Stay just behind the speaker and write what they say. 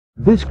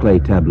This clay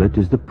tablet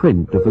is the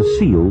print of a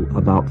seal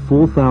about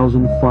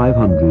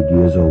 4,500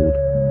 years old.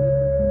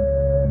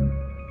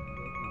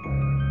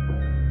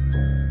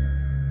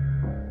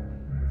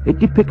 It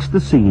depicts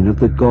the scene of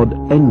the god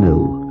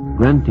Enlil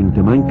granting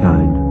to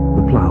mankind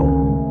the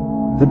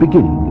plough, the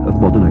beginning of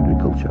modern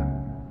agriculture.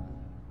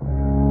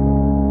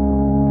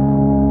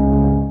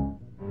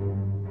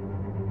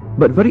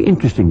 But very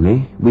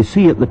interestingly, we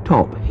see at the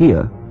top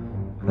here,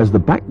 as the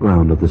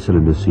background of the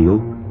cylinder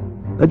seal,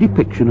 a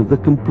depiction of the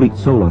complete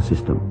solar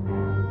system,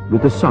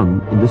 with the Sun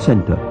in the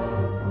center,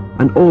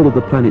 and all of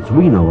the planets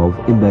we know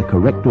of in their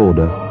correct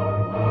order,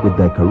 with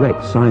their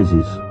correct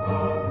sizes.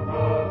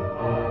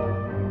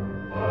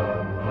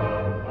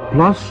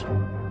 Plus,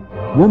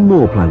 one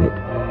more planet,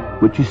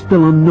 which is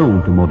still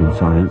unknown to modern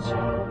science,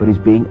 but is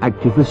being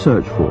actively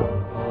searched for,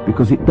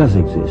 because it does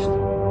exist,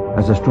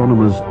 as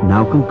astronomers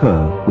now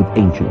concur with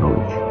ancient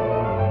knowledge.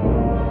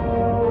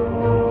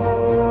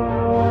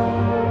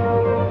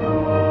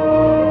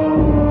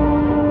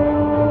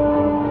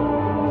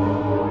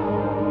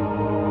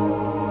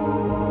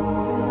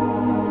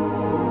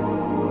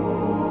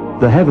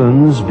 The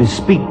heavens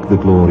bespeak the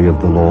glory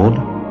of the Lord,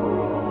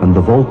 and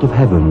the vault of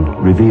heaven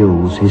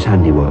reveals his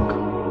handiwork.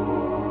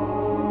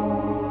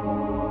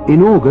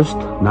 In August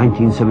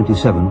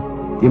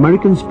 1977, the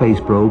American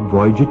space probe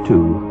Voyager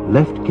 2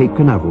 left Cape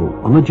Canaveral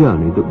on a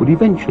journey that would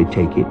eventually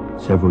take it,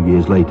 several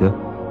years later,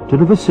 to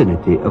the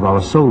vicinity of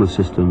our solar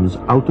system's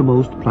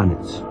outermost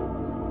planets.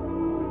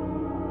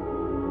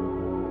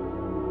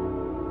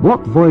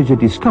 What Voyager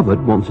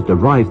discovered once it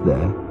arrived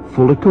there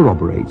fully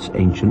corroborates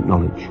ancient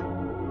knowledge.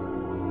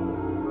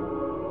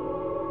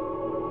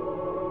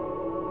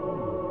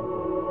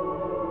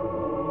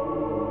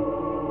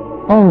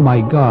 Oh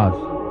my God!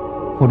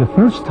 For the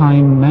first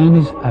time, man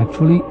is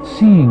actually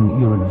seeing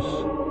Uranus.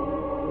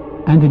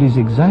 And it is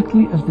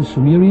exactly as the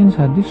Sumerians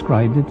had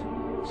described it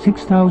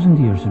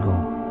 6,000 years ago.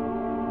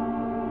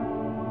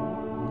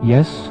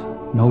 Yes,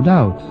 no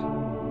doubt,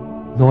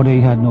 though they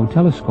had no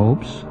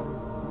telescopes,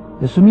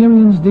 the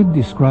Sumerians did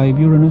describe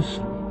Uranus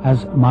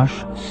as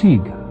Mash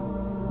Sig,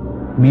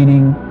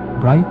 meaning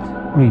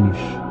bright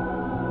greenish.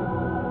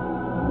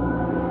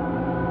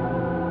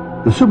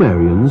 The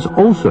Sumerians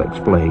also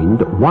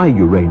explained why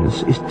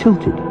Uranus is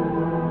tilted.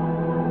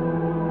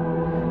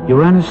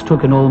 Uranus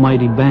took an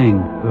almighty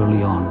bang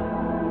early on.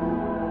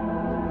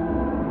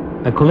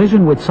 A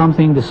collision with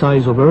something the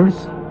size of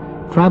Earth,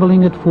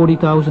 traveling at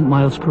 40,000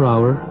 miles per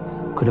hour,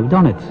 could have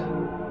done it.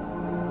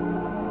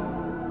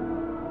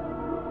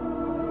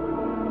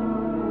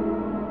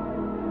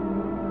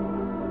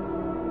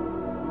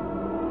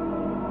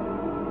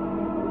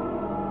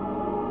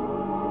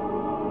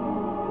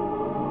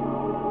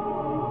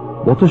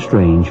 What a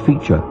strange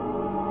feature.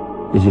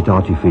 Is it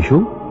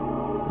artificial?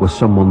 Was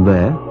someone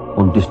there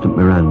on distant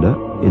Miranda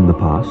in the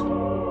past?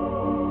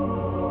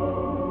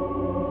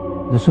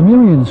 The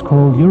Sumerians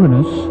called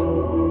Uranus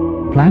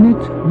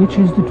planet which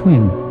is the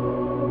twin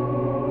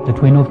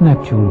of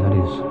Neptune, that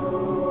is.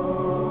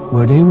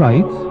 Were they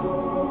right?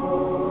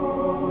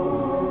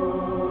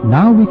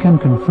 Now we can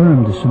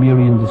confirm the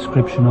Sumerian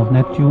description of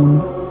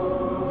Neptune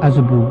as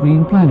a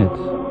blue-green planet.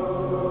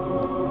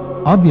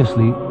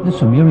 Obviously, the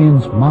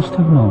Sumerians must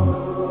have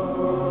known.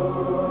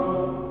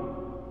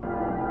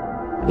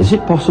 Is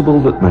it possible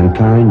that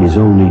mankind is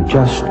only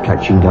just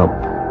catching up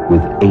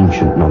with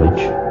ancient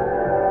knowledge?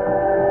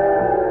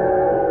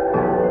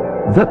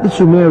 That the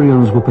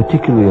Sumerians were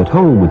particularly at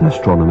home with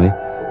astronomy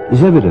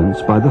is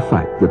evidenced by the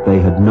fact that they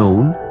had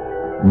known,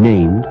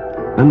 named,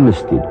 and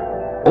listed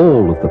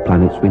all of the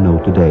planets we know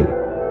today,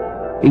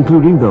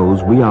 including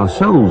those we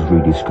ourselves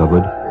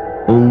rediscovered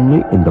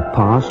only in the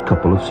past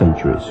couple of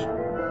centuries.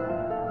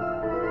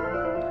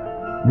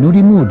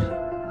 Nudimud,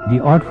 the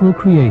artful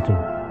creator.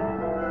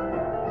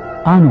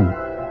 Anu,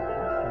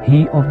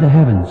 he of the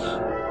heavens.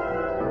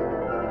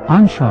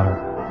 Anshar,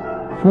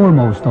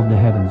 foremost of the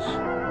heavens.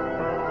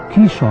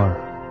 Kishar,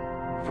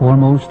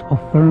 foremost of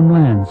firm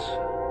lands.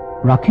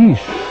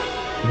 Rakish,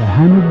 the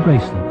hammered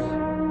bracelet.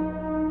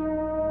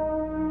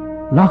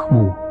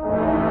 Lachmu,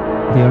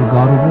 their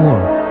god of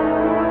war.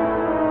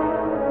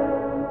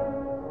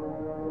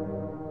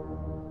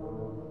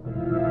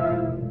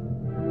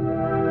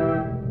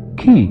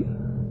 Ki,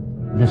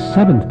 the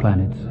seventh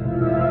planet.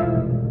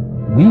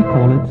 We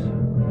call it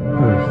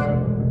Earth.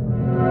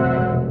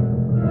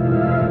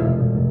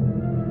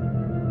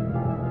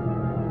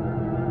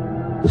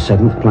 The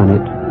seventh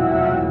planet,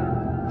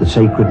 the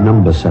sacred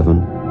number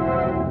 7,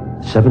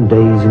 7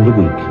 days in the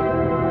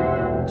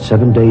week,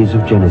 7 days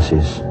of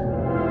Genesis,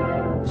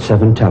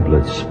 7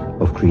 tablets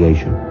of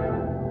creation.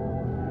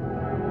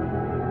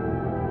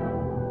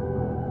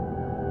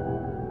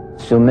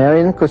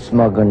 Sumerian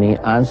cosmogony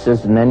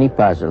answers many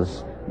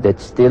puzzles that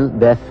still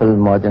baffle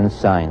modern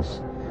science.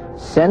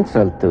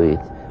 Central to it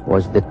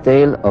was the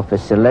tale of a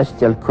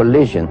celestial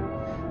collision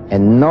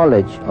and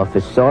knowledge of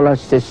a solar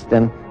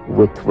system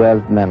with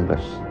 12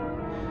 members.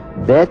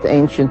 That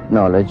ancient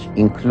knowledge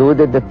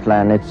included the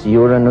planets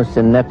Uranus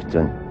and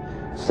Neptune,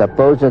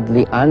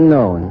 supposedly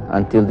unknown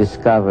until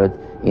discovered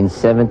in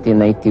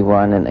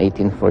 1781 and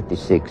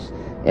 1846,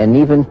 and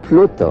even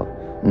Pluto,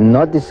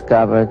 not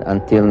discovered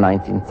until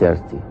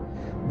 1930.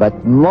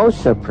 But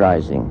most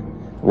surprising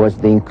was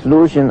the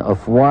inclusion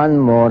of one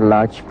more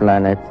large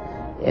planet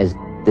as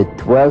the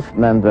 12th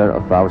member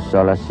of our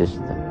solar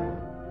system.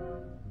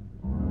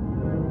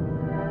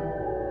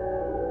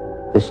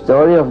 The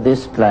story of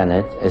this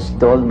planet, as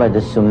told by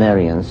the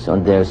Sumerians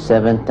on their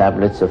 7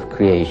 tablets of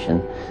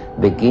creation,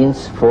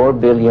 begins 4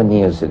 billion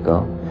years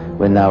ago,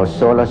 when our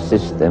solar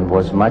system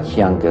was much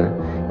younger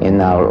and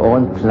our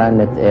own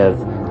planet Earth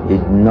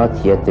did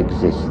not yet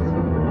exist.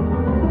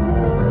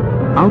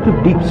 Out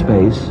of deep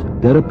space,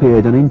 there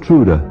appeared an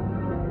intruder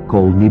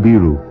called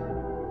Nibiru.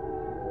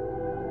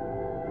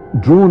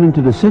 Drawn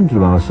into the center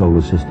of our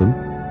solar system,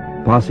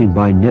 passing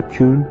by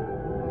Neptune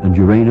and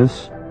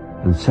Uranus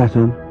and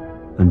Saturn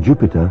and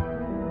Jupiter,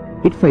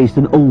 it faced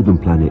an older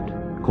planet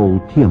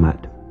called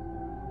Tiamat.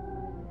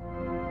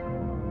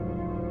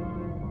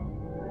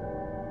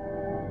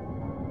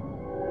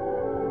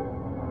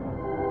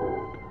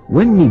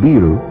 When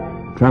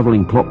Nibiru,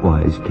 traveling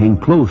clockwise, came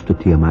close to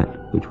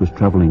Tiamat, which was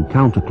traveling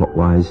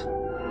counterclockwise,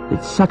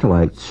 its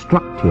satellite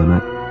struck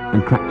Tiamat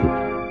and cracked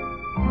it.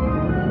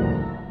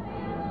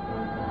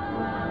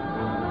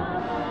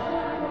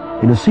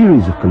 In a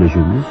series of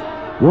collisions,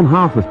 one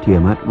half of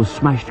Tiamat was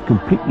smashed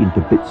completely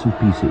into bits and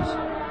pieces.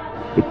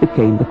 It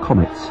became the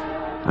comets,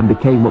 and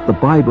became what the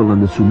Bible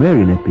and the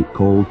Sumerian epic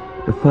called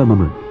the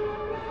firmament,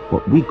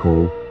 what we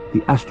call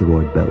the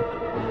asteroid belt.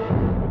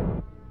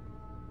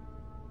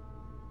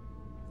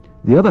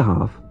 The other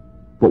half,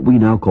 what we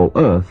now call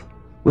Earth,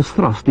 was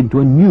thrust into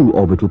a new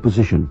orbital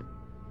position.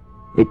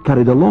 It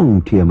carried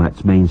along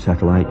Tiamat's main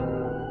satellite,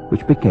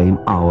 which became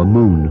our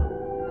moon.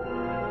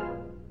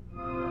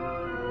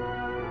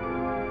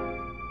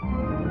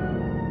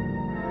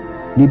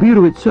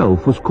 Nibiru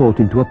itself was caught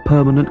into a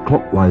permanent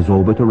clockwise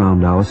orbit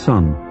around our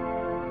sun,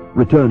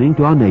 returning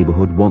to our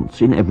neighborhood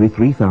once in every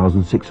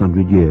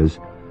 3,600 years,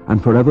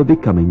 and forever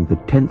becoming the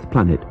 10th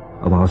planet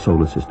of our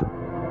solar system.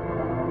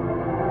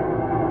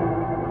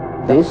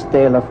 This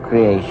tale of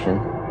creation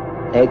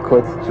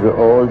echoed through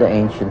all the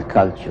ancient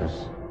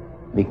cultures,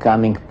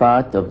 becoming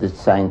part of the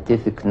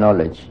scientific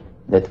knowledge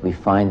that we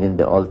find in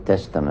the Old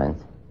Testament,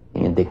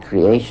 in the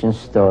creation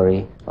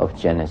story of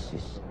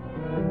Genesis.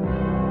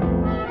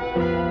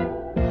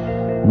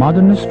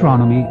 Modern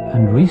astronomy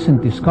and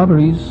recent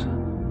discoveries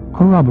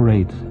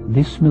corroborate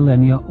this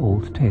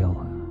millennia-old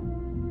tale.